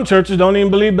there's some churches don't even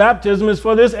believe baptism is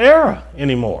for this era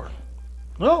anymore.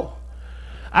 No.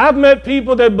 I've met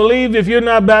people that believe if you're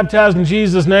not baptized in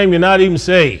Jesus' name, you're not even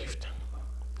saved.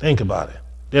 Think about it.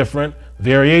 Different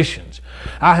variations.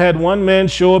 I had one man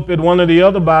show up at one of the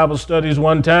other Bible studies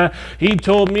one time. He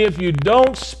told me if you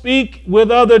don't speak with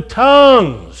other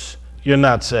tongues, you're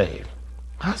not saved.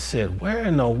 I said, where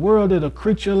in the world did a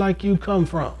creature like you come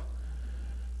from?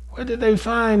 Where did they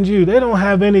find you? They don't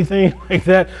have anything like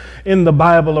that in the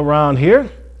Bible around here.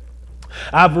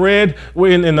 I've read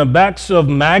in the backs of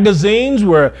magazines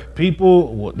where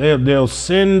people, they'll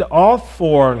send off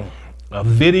for a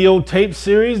videotape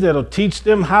series that'll teach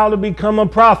them how to become a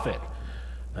prophet.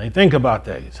 Now think about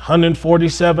that. It's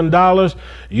 $147.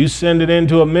 You send it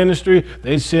into a ministry.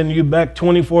 They send you back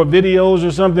 24 videos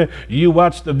or something. You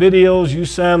watch the videos. You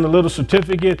sign the little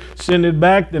certificate, send it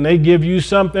back. Then they give you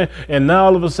something. And now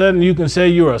all of a sudden you can say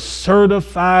you're a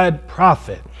certified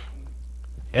prophet.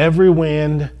 Every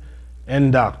wind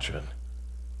and doctrine.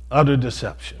 Utter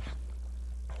deception.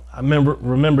 I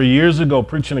remember years ago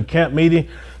preaching a camp meeting,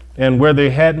 and where they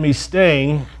had me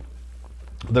staying,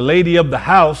 the lady of the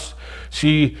house,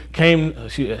 she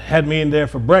had me in there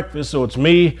for breakfast. So it's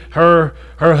me, her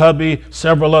hubby,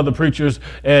 several other preachers,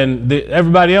 and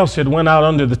everybody else had went out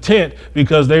under the tent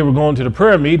because they were going to the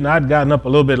prayer meeting. I'd gotten up a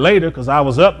little bit later because I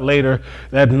was up later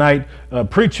that night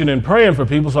preaching and praying for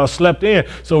people, so I slept in.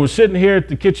 So we're sitting here at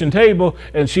the kitchen table,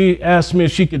 and she asked me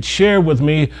if she could share with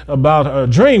me about a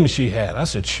dream she had. I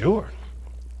said, sure.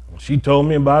 She told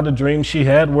me about a dream she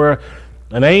had where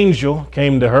an angel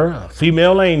came to her, a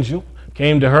female angel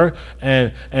came to her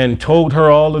and told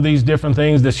her all of these different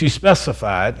things that she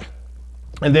specified.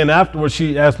 And then afterwards,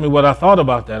 she asked me what I thought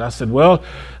about that. I said, well,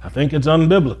 I think it's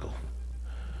unbiblical.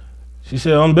 She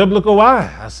said, unbiblical,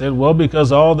 why? I said, well,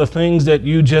 because all the things that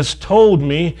you just told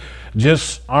me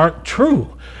just aren't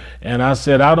true. And I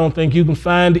said, I don't think you can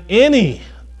find any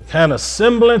kind of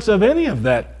semblance of any of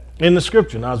that in the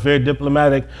scripture. And I was very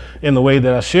diplomatic in the way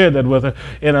that I shared that with her.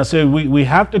 And I said, we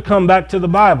have to come back to the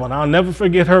Bible. And I'll never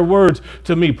forget her words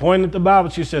to me, pointing at the Bible.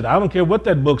 She said, I don't care what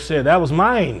that book said. That was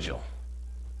my angel.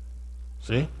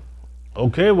 See?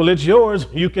 Okay, well, it's yours.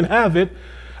 You can have it.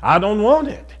 I don't want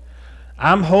it.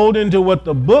 I'm holding to what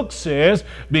the book says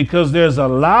because there's a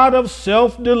lot of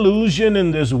self-delusion in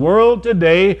this world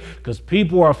today because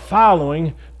people are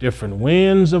following different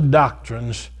winds of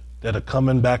doctrines that are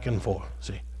coming back and forth.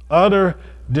 See? Utter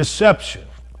deception.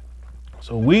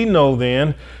 So we know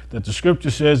then that the scripture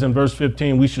says in verse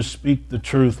 15, we should speak the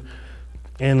truth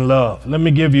in love. Let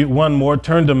me give you one more.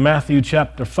 Turn to Matthew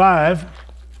chapter 5.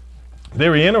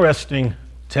 Very interesting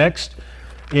text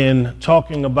in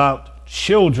talking about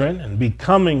children and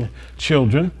becoming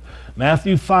children.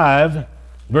 Matthew 5,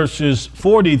 verses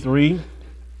 43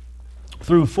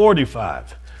 through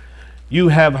 45. You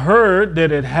have heard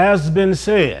that it has been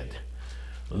said,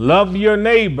 love your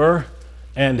neighbor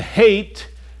and hate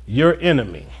your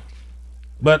enemy.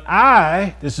 But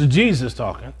I, this is Jesus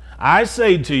talking, I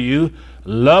say to you,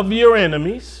 love your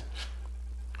enemies,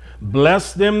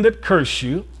 bless them that curse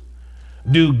you,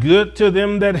 do good to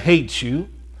them that hate you,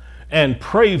 and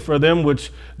pray for them which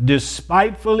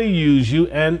despitefully use you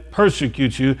and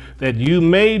persecute you, that you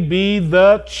may be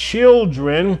the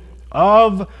children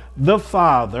of the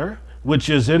Father which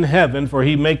is in heaven, for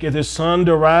he maketh his sun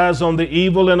to rise on the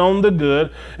evil and on the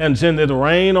good, and sendeth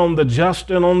rain on the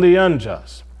just and on the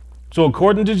unjust. So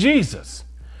according to Jesus,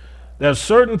 there are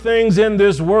certain things in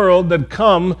this world that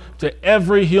come to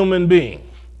every human being,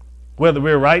 whether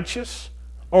we're righteous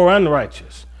or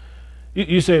unrighteous.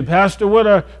 You say, Pastor, what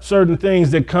are certain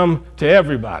things that come to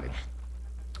everybody?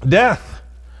 Death.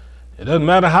 It doesn't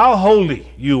matter how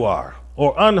holy you are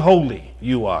or unholy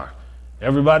you are.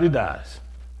 Everybody dies.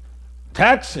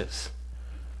 Taxes.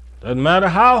 Doesn't matter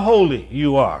how holy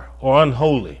you are or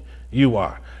unholy you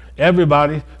are.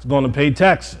 Everybody is going to pay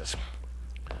taxes.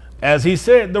 As he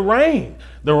said, the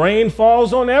rain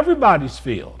falls on everybody's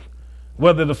field,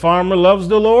 whether the farmer loves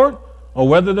the Lord or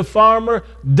whether the farmer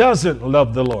doesn't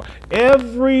love the Lord.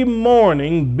 Every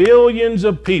morning, billions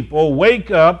of people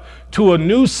wake up to a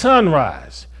new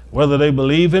sunrise, whether they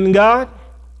believe in God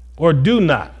or do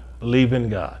not believe in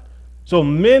God. So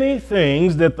many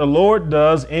things that the Lord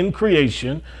does in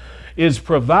creation is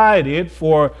provided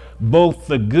for both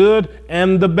the good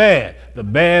and the bad. The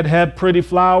bad have pretty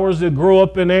flowers that grow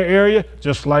up in their area,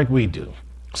 just like we do.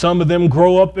 Some of them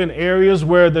grow up in areas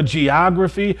where the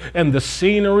geography and the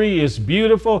scenery is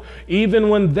beautiful, even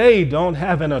when they don't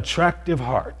have an attractive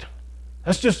heart.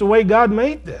 That's just the way God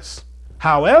made this.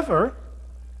 However,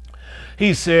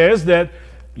 he says that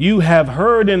you have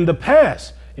heard in the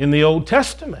past, in the Old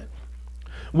Testament,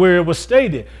 where it was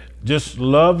stated, just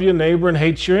love your neighbor and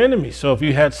hate your enemy. So if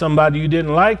you had somebody you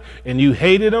didn't like and you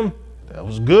hated them, that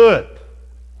was good.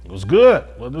 It was good.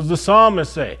 What does the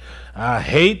psalmist say? I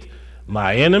hate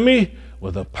my enemy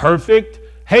with a perfect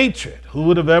hatred. Who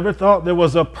would have ever thought there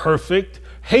was a perfect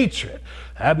hatred?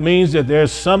 That means that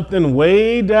there's something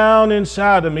way down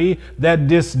inside of me that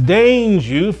disdains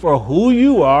you for who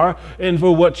you are and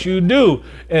for what you do.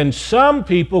 And some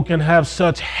people can have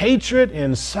such hatred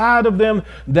inside of them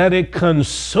that it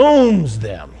consumes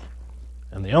them.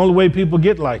 And the only way people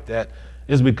get like that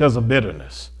is because of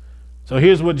bitterness. So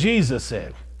here's what Jesus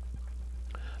said.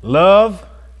 Love,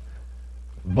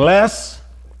 bless,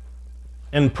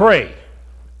 and pray.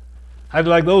 How do you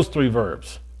like those three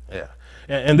verbs? Yeah.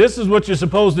 And this is what you're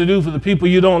supposed to do for the people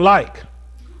you don't like.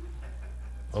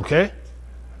 Okay?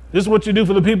 This is what you do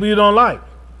for the people you don't like.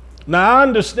 Now, I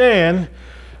understand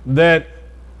that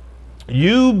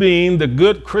you being the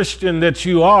good Christian that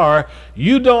you are,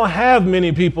 you don't have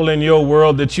many people in your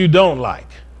world that you don't like.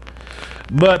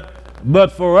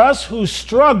 But for us who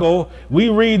struggle, we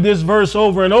read this verse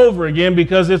over and over again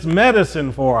because it's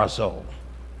medicine for our soul.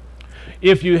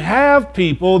 If you have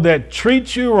people that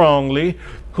treat you wrongly,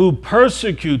 who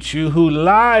persecute you, who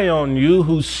lie on you,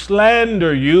 who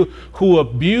slander you, who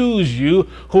abuse you,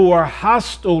 who are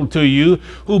hostile to you,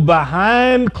 who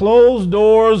behind closed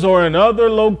doors or in other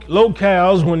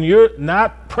locales when you're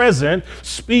not present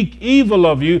speak evil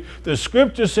of you, the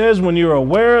scripture says when you're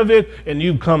aware of it and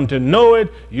you've come to know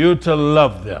it, you're to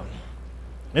love them.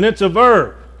 And it's a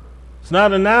verb. It's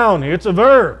not a noun here, it's a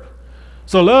verb.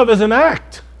 So love is an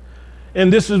act.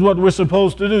 And this is what we're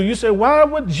supposed to do. You say, why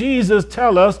would Jesus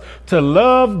tell us to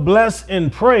love, bless,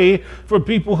 and pray for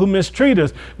people who mistreat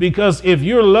us? Because if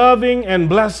you're loving and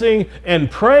blessing and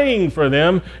praying for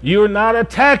them, you're not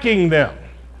attacking them.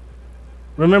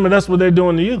 Remember, that's what they're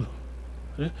doing to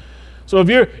you. So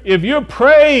if you're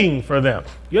praying for them,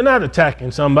 you're not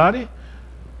attacking somebody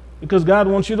because God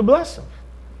wants you to bless them.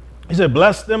 He said,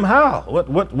 bless them how?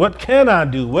 What can I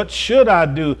do? What should I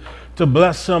do to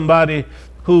bless somebody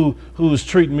who's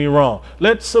treating me wrong?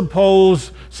 Let's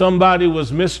suppose somebody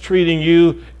was mistreating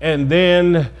you and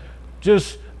then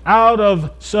just out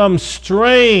of some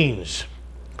strange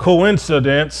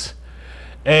coincidence,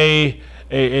 a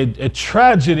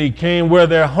tragedy came where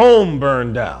their home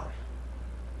burned down.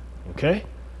 Okay?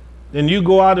 Then you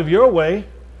go out of your way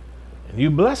and you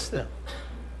bless them.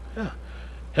 Yeah.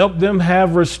 Help them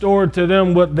have restored to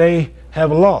them what they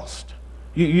have lost.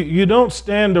 You don't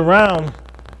stand around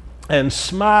and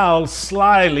smile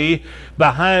slyly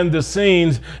behind the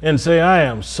scenes and say, I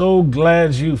am so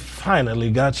glad you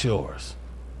finally got yours.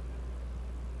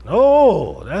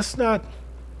 No, that's not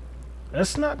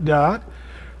God.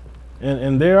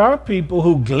 And there are people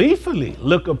who gleefully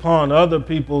look upon other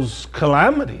people's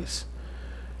calamities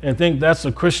and think that's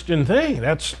a Christian thing.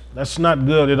 That's not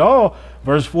good at all.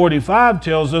 Verse 45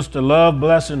 tells us to love,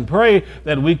 bless, and pray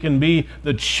that we can be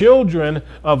the children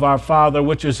of our Father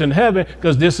which is in heaven,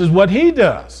 because this is what he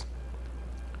does.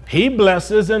 He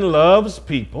blesses and loves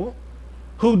people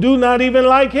who do not even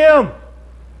like him.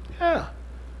 Yeah.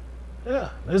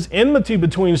 There's enmity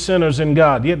between sinners and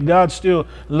God, yet God still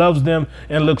loves them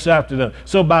and looks after them.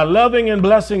 So by loving and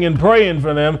blessing and praying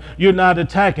for them, you're not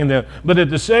attacking them. But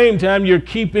at the same time, you're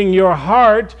keeping your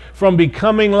heart from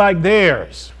becoming like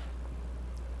theirs.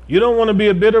 You don't want to be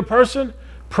a bitter person?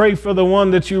 Pray for the one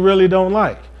that you really don't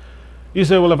like. You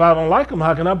say, well, if I don't like them,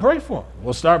 how can I pray for them?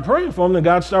 Well, start praying for them, and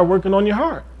God start working on your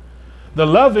heart. The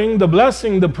loving, the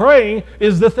blessing, the praying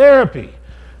is the therapy.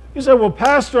 You say, well,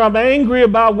 Pastor, I'm angry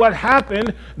about what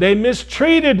happened. They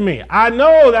mistreated me. I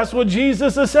know, that's what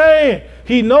Jesus is saying.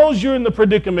 He knows you're in the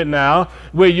predicament now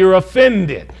where you're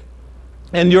offended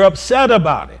and you're upset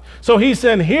about it. So he's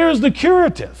saying, here's the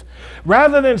curative.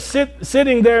 Rather than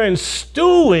sitting there and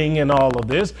stewing in all of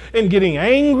this and getting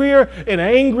angrier and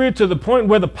angrier to the point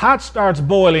where the pot starts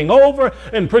boiling over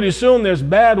and pretty soon there's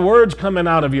bad words coming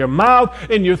out of your mouth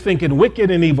and you're thinking wicked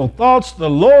and evil thoughts, the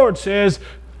Lord says,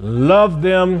 love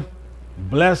them,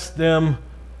 bless them,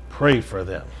 pray for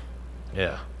them.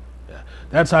 Yeah.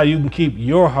 That's how you can keep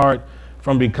your heart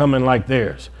from becoming like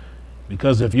theirs.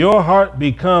 Because if your heart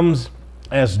becomes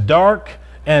as dark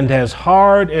and as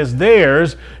hard as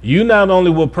theirs, you not only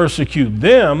will persecute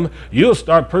them, you'll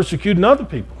start persecuting other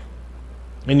people.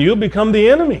 And you'll become the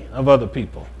enemy of other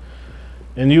people.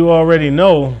 And you already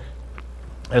know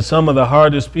that some of the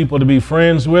hardest people to be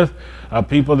friends with are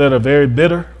people that are very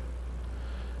bitter,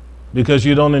 because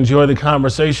you don't enjoy the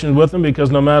conversation with them,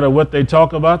 because no matter what they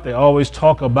talk about, they always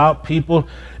talk about people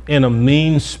in a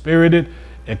mean-spirited,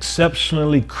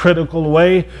 exceptionally critical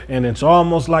way, and it's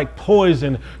almost like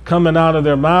poison coming out of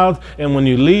their mouth. And when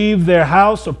you leave their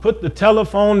house or put the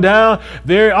telephone down,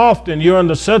 very often you're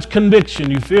under such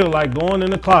conviction you feel like going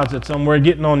in the closet somewhere,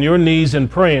 getting on your knees and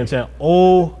praying, saying,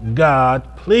 "Oh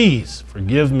God, please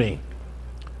forgive me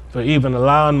for even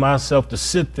allowing myself to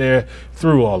sit there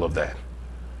through all of that."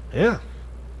 Yeah.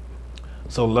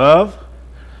 So love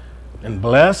and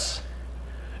bless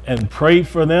and pray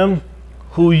for them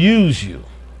who use you.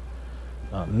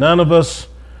 None of us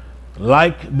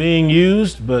like being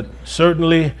used, but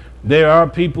certainly there are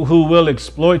people who will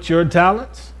exploit your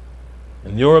talents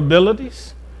and your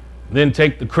abilities, then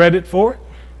take the credit for it.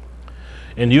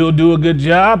 And you'll do a good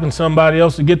job and somebody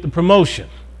else will get the promotion.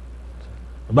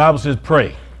 The Bible says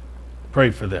pray.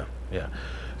 Pray for them. Yeah.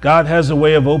 God has a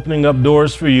way of opening up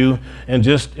doors for you, and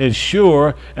just as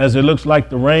sure as it looks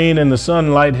like the rain and the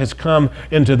sunlight has come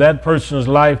into that person's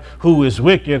life who is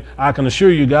wicked, I can assure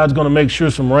you God's going to make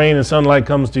sure some rain and sunlight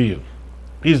comes to you.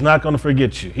 He's not going to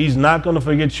forget you. He's not going to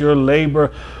forget your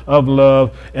labor of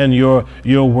love and your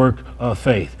work of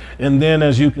faith. And then,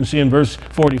 as you can see in verse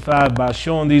 45, by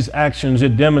showing these actions,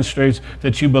 it demonstrates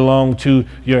that you belong to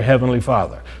your heavenly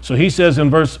Father. So he says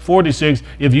in verse 46,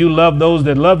 if you love those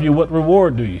that love you, what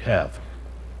reward do you have?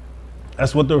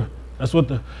 That's what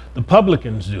the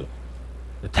publicans do.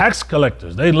 The tax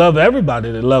collectors, they love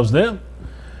everybody that loves them.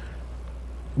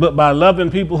 But by loving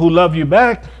people who love you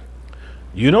back,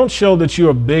 you don't show that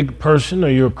you're a big person or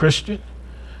you're a Christian.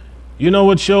 You know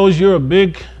what shows you're a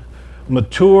big,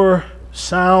 mature,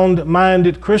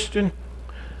 sound-minded Christian?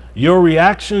 Your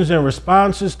reactions and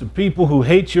responses to people who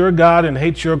hate your God and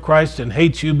hate your Christ and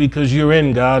hate you because you're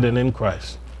in God and in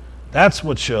Christ. That's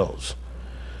what shows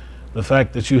the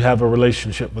fact that you have a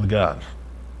relationship with God.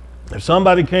 If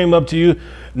somebody came up to you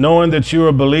knowing that you're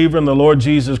a believer in the Lord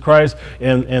Jesus Christ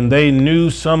and they knew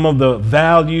some of the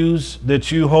values that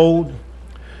you hold,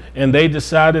 and they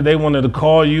decided they wanted to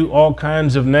call you all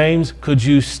kinds of names, could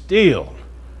you still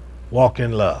walk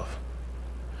in love?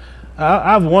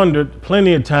 I've wondered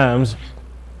plenty of times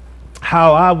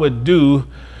how I would do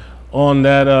on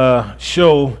that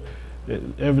show.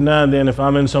 Every now and then, if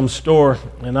I'm in some store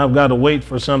and I've got to wait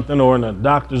for something, or in a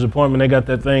doctor's appointment, they got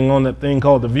that thing on, that thing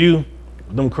called The View,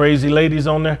 them crazy ladies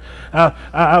on there.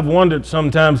 I've wondered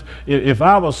sometimes if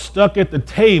I was stuck at the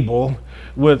table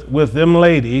with them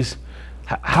ladies,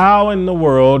 how in the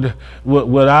world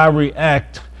would I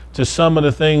react to some of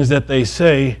the things that they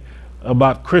say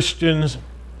about Christians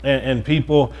and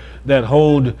people that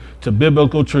hold to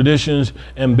biblical traditions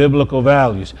and biblical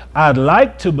values? I'd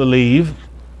like to believe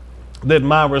that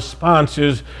my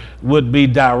responses would be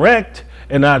direct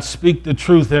and I'd speak the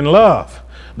truth in love.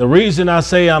 The reason I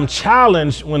say I'm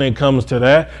challenged when it comes to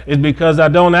that is because I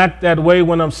don't act that way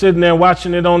when I'm sitting there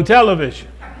watching it on television.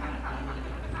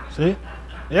 See?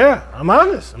 Yeah, I'm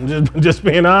honest. I'm just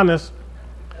being honest.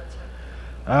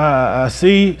 I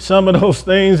see some of those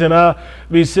things and I'll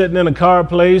be sitting in a car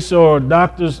place or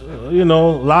doctor's,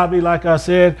 lobby, like I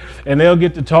said, and they'll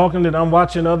get to talking that I'm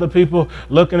watching other people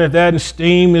looking at that, and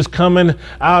steam is coming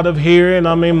out of here,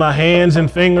 and my hands and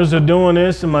fingers are doing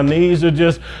this and my knees are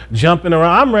just jumping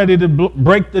around. I'm ready to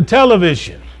break the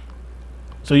television.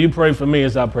 So you pray for me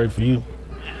as I pray for you.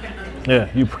 Yeah,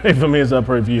 you pray for me as I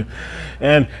pray for you.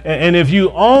 And if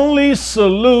you only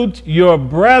salute your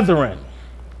brethren,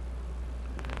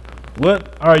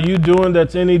 what are you doing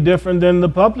that's any different than the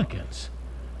publicans?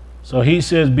 So he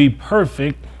says, be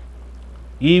perfect,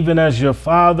 even as your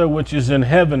Father which is in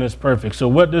heaven is perfect. So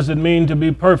what does it mean to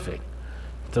be perfect?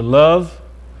 To love,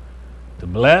 to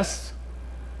bless,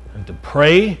 and to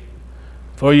pray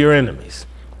for your enemies.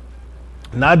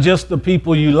 Not just the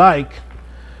people you like,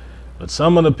 but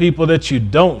some of the people that you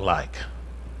don't like.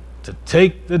 To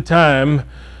take the time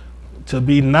to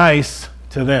be nice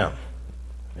to them.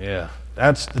 Yeah.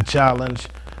 That's the challenge,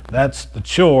 that's the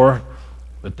chore,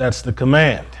 but that's the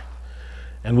command.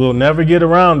 And we'll never get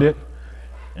around it.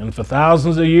 And for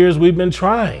thousands of years, we've been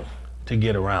trying to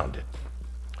get around it.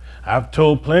 I've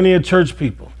told plenty of church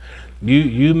people,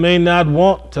 you may not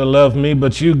want to love me,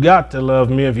 but you got to love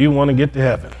me if you want to get to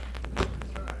heaven.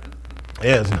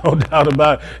 There's no doubt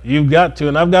about it. You've got to,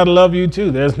 and I've got to love you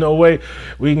too. There's no way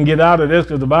we can get out of this,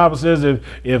 because the Bible says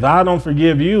if I don't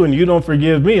forgive you and you don't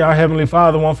forgive me, our Heavenly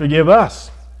Father won't forgive us.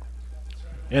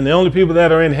 And the only people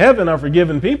that are in heaven are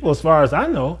forgiven people, as far as I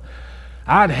know.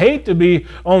 I'd hate to be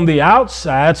on the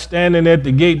outside, standing at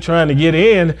the gate trying to get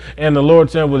in, and the Lord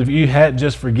said, well, if you had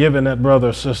just forgiven that brother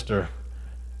or sister,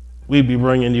 we'd be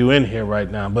bringing you in here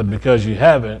right now. But because you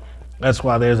haven't, That's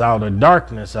why there's outer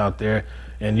darkness out there,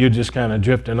 and you're just kind of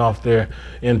drifting off there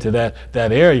into that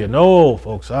area. No,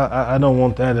 folks, I don't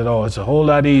want that at all. It's a whole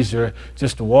lot easier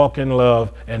just to walk in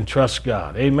love and trust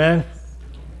God. Amen?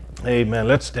 Amen.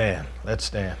 Let's stand. Let's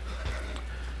stand.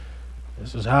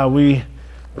 This is how we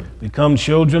become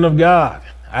children of God.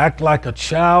 Act like a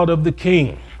child of the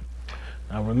King.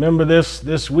 Now remember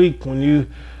this week when you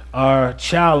are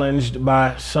challenged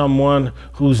by someone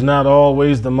who's not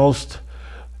always the most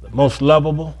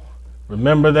lovable.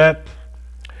 Remember that,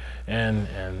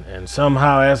 and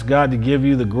somehow ask God to give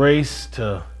you the grace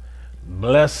to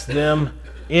bless them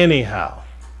anyhow.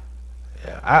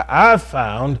 I've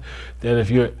found that if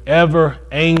you're ever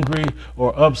angry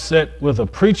or upset with a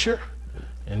preacher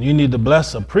and you need to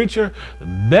bless a preacher, the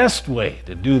best way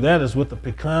to do that is with a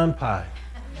pecan pie.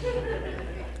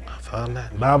 I found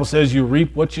that. The Bible says you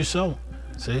reap what you sow.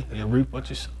 See, you reap what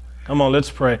you sow. Come on, let's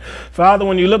pray. Father,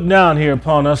 when you look down here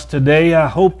upon us today, I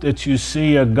hope that you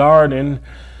see a garden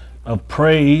of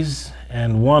praise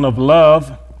and one of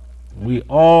love. We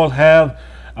all have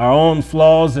our own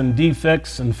flaws and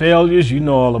defects and failures. You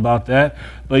know all about that.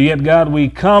 But yet, God, we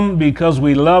come because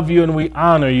we love you and we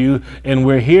honor you, and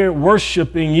we're here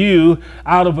worshiping you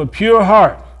out of a pure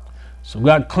heart. So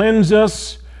God, cleanse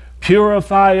us,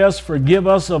 purify us, forgive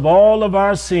us of all of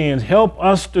our sins. Help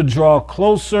us to draw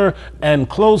closer and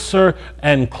closer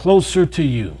and closer to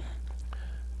you.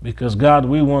 Because God,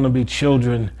 we want to be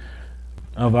children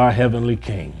of our heavenly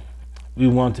King. We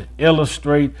want to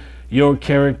illustrate your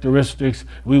characteristics.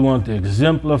 We want to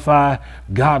exemplify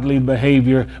godly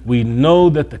behavior. We know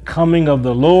that the coming of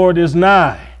the Lord is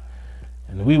nigh,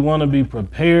 and we want to be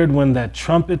prepared when that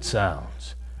trumpet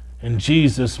sounds. In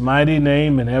Jesus' mighty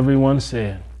name, and everyone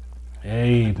said,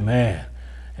 amen,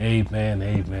 amen,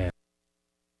 amen.